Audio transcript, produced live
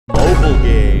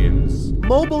games.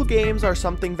 Mobile games are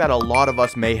something that a lot of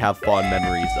us may have fond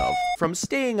memories of. From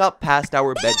staying up past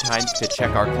our bedtimes to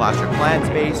check our Clash of Clans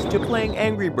base, to playing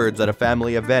Angry Birds at a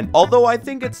family event. Although I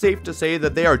think it's safe to say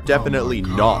that they are definitely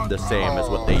not the same as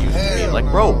what they used to be. Like,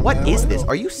 bro, what is this?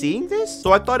 Are you seeing this?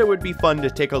 So I thought it would be fun to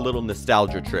take a little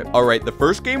nostalgia trip. Alright, the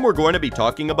first game we're going to be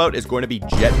talking about is going to be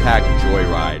Jetpack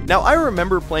Joyride. Now, I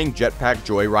remember playing Jetpack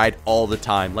Joyride all the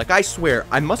time. Like, I swear,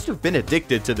 I must have been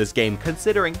addicted to this game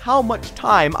considering how much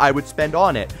time I would spend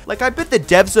on it. Like, I bet the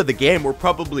devs of the game were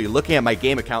probably looking at my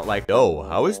game account like, oh,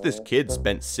 how has this kid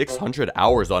spent 600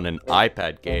 hours on an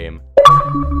iPad game?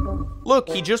 Look,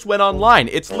 he just went online.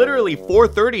 It's literally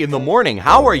 4:30 in the morning.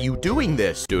 How are you doing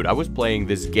this? Dude, I was playing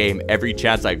this game every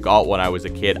chance I got when I was a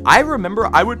kid. I remember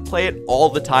I would play it all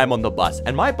the time on the bus,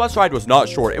 and my bus ride was not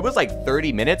short. It was like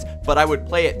 30 minutes, but I would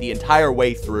play it the entire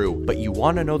way through. But you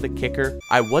want to know the kicker?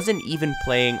 I wasn't even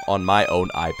playing on my own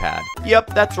iPad.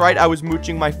 Yep, that's right. I was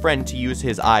mooching my friend to use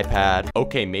his iPad.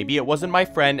 Okay, maybe it wasn't my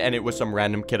friend and it was some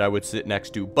random kid I would sit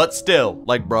next to, but still.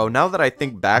 Like, bro, now that I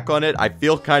think back on it, I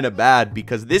feel kind of bad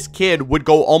because this kid would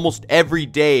go almost every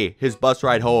day his bus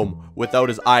ride home without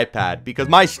his iPad because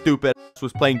my stupid ass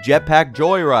was playing Jetpack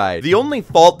Joyride. The only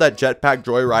fault that Jetpack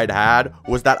Joyride had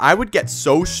was that I would get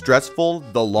so stressful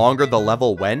the longer the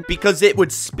level went because it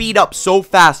would speed up so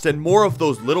fast and more of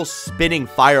those little spinning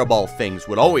fireball things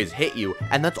would always hit you,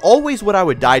 and that's always what I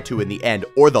would die to in the end,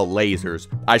 or the lasers.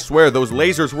 I swear those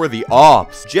lasers were the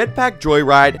ops. Jetpack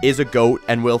Joyride is a goat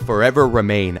and will forever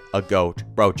remain a goat.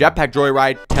 Bro, Jetpack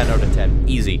Joyride, 10 out of 10.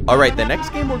 Easy. Alright, the next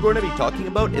game we're going to be talking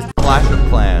about is Clash of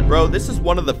Clans. Bro, this is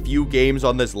one of the few games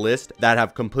on this list that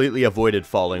have completely avoided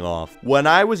falling off. When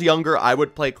I was younger, I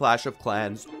would play Clash of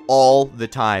Clans all the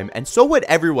time, and so would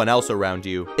everyone else around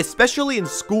you, especially in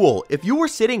school. If you were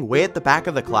sitting way at the back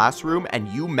of the classroom and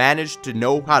you managed to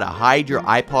know how to hide your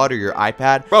iPod or your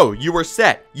iPad, bro, you were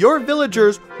set. Your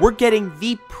villagers were getting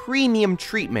the premium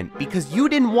treatment because you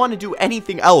didn't want to do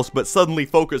anything else but suddenly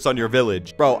focus on your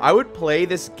village. Bro, I would play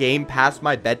this game past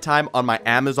my bedtime on my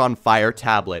Amazon Fire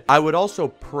tablet. I would also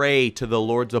pray to the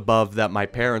lords above that my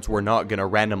parents were not gonna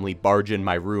randomly barge in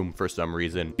my room for some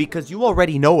reason, because you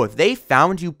already know if they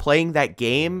found you playing that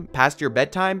game past your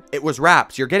bedtime, it was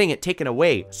wraps. You're getting it taken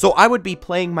away. So I would be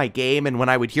playing my game, and when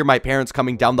I would hear my parents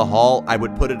coming down the hall, I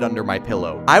would put it under my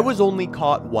pillow. I was only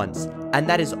caught once, and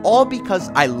that is all because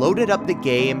I loaded up the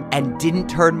game and didn't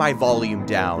turn my volume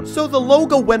down. So the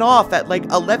logo went off at like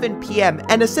 11 p.m.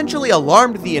 and essentially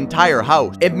alarmed the entire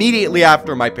house. Immediately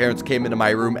after, my parents came into my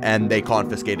room and they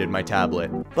confiscated my tablet.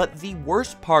 But the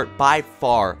worst part by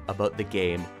far about the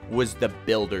game was the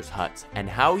builders' huts and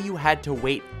how you had to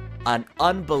wait an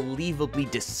unbelievably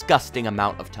disgusting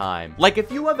amount of time. Like,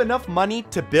 if you have enough money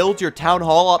to build your town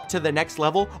hall up to the next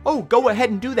level, oh, go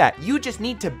ahead and do that. You just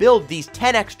need to build these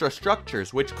 10 extra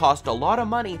structures, which cost a lot of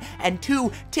money, and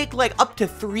 2, take like up to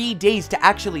 3 days to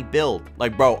actually build.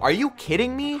 Like, bro, are you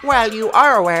kidding me? Well, you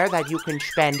are aware that you can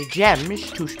spend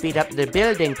gems to speed up the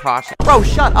building process. Bro,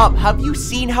 shut up. Have you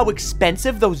seen how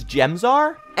expensive those gems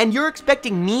are? And you're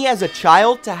expecting me as a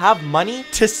child to have money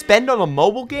to spend on a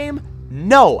mobile game?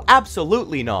 No,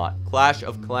 absolutely not. Clash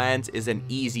of Clans is an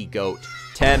easy goat.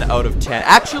 10 out of 10.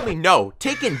 Actually, no.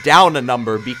 Taken down a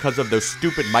number because of those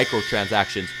stupid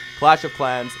microtransactions. Clash of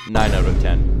Clans, 9 out of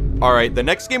 10. Alright, the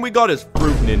next game we got is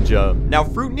Fruit Ninja. Now,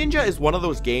 Fruit Ninja is one of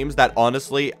those games that,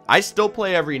 honestly, I still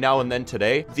play every now and then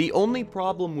today. The only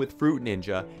problem with Fruit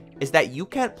Ninja is that you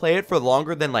can't play it for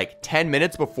longer than like 10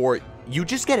 minutes before you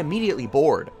just get immediately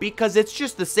bored, because it's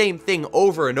just the same thing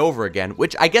over and over again,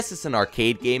 which I guess it's an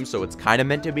arcade game, so it's kind of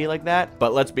meant to be like that.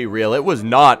 But let's be real, it was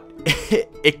not.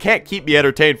 It can't keep me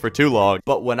entertained for too long.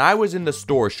 But when I was in the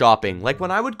store shopping, like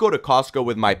when I would go to Costco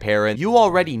with my parents, you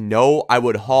already know I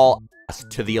would haul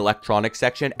to the electronics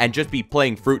section and just be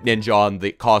playing Fruit Ninja on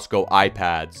the Costco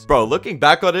iPads. Bro, looking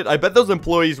back on it, I bet those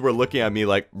employees were looking at me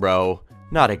like, bro,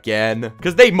 not again.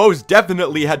 Because they most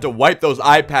definitely had to wipe those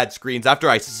iPad screens after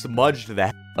I smudged the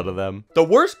hell out of them. The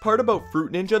worst part about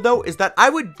Fruit Ninja, though, is that I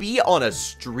would be on a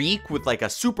streak with like a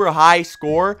super high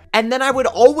score, and then I would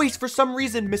always, for some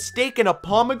reason, mistaken a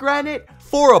pomegranate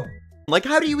for a... Like,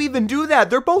 how do you even do that?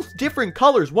 They're both different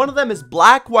colors. One of them is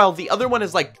black, while the other one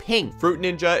is like pink. Fruit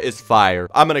Ninja is fire.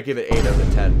 I'm gonna give it 8 out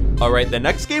of 10. Alright, the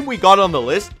next game we got on the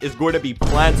list is going to be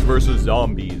Plants vs.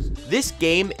 Zombies. This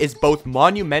game is both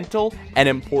monumental and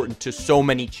important to so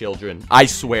many children, I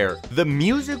swear. The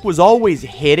music was always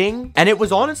hitting, and it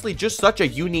was honestly just such a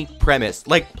unique premise.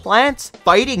 Like, plants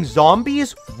fighting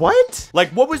zombies? What? Like,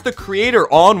 what was the creator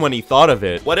on when he thought of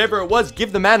it? Whatever it was,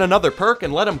 give the man another perk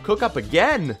and let him cook up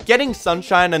again. Getting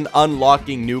sunshine and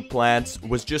unlocking new plants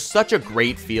was just such a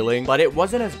great feeling, but it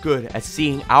wasn't as good as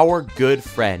seeing our good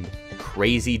friend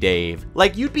Crazy Dave.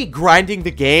 Like, you'd be grinding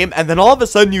the game, and then all of a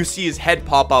sudden you see his head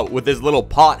pop out with his little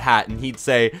pot hat, and he'd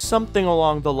say something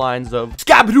along the lines of,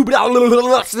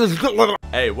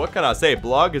 hey, what can I say?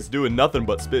 Blog is doing nothing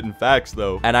but spitting facts,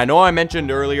 though. And I know I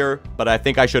mentioned earlier, but I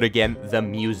think I should again, the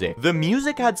music. The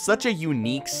music had such a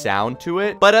unique sound to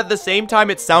it, but at the same time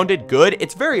it sounded good.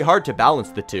 It's very hard to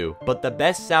balance the two. But the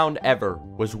best sound ever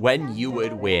was when you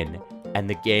would win, and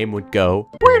the game would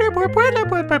go.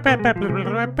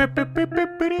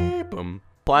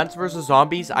 Plants vs.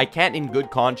 Zombies, I can't in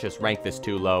good conscience rank this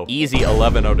too low. Easy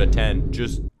 11 out of 10.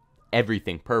 Just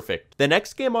everything perfect. The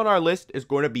next game on our list is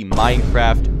going to be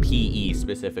Minecraft PE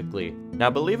specifically. Now,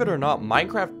 believe it or not,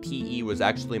 Minecraft PE was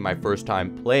actually my first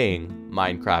time playing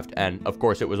Minecraft, and of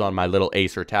course it was on my little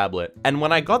Acer tablet. And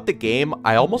when I got the game,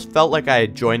 I almost felt like I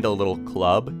had joined a little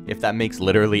club, if that makes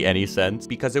literally any sense,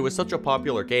 because it was such a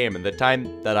popular game, and the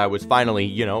time that I was finally,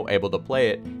 you know, able to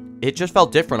play it, it just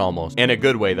felt different almost. In a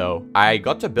good way though. I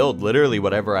got to build literally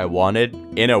whatever I wanted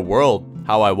in a world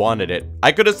how I wanted it.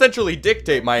 I could essentially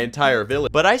dictate my entire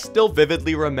village, but I still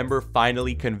vividly remember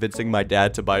finally convincing my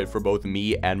dad to buy it for both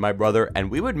me and my brother, and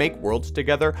we would make worlds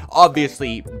together,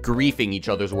 obviously griefing each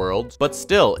other's worlds, but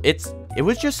still, it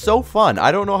was just so fun.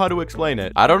 I don't know how to explain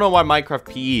it. I don't know why Minecraft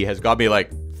PE has got me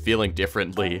like feeling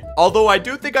differently. Although I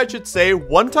do think I should say,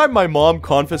 one time my mom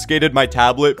confiscated my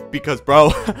tablet because, bro,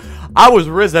 I was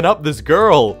risen up this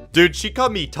girl. Dude, she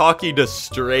caught me talking to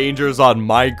strangers on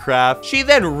Minecraft. She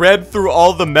then read through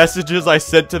all the messages I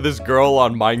sent to this girl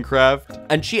on Minecraft,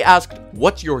 and she asked,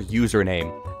 "What's your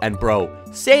username?" And bro,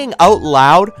 saying out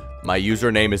loud, "My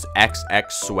username is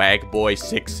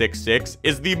XXSwagBoy666"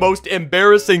 is the most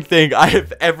embarrassing thing I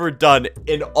have ever done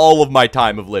in all of my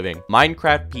time of living.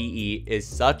 Minecraft PE is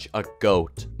such a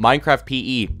goat. Minecraft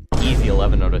PE, easy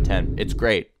 11 out of 10. It's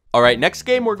great. Alright, next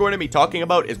game we're going to be talking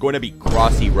about is going to be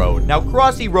Crossy Road. Now,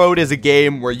 Crossy Road is a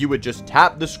game where you would just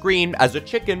tap the screen as a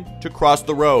chicken to cross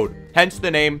the road. Hence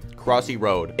the name Crossy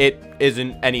Road. It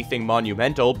isn't anything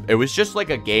monumental. It was just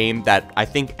like a game that I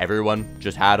think everyone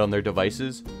just had on their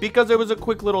devices because it was a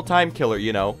quick little time killer,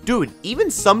 you know. Dude,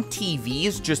 even some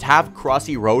TVs just have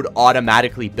Crossy Road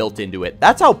automatically built into it.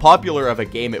 That's how popular of a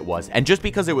game it was. And just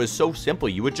because it was so simple,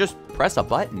 you would just press a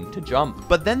button to jump.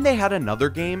 But then they had another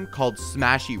game called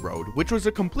Smashy Road, which was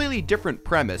a completely different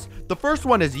premise. The first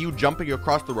one is you jumping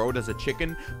across the road as a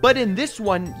chicken, but in this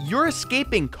one, you're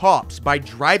escaping cops by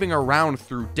driving around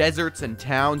through deserts and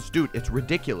towns. Dude, it's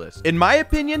ridiculous. In my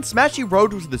opinion, Smashy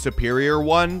Road was the superior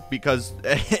one because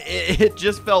it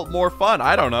just felt more fun.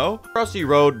 I don't know. Crossy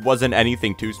Road wasn't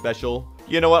anything too special.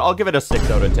 You know what? I'll give it a 6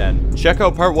 out of 10. Check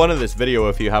out part 1 of this video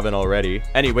if you haven't already.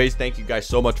 Anyways, thank you guys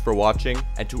so much for watching,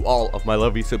 and to all of my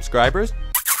lovely subscribers,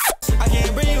 I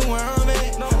can't bring you where I'm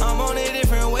at. I'm on a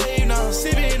different wave now.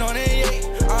 Sipping on it,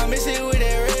 I miss it with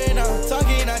that red now.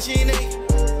 Talking out your neck.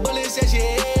 Bullets at your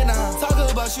head now.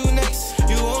 Talk about you next.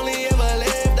 You only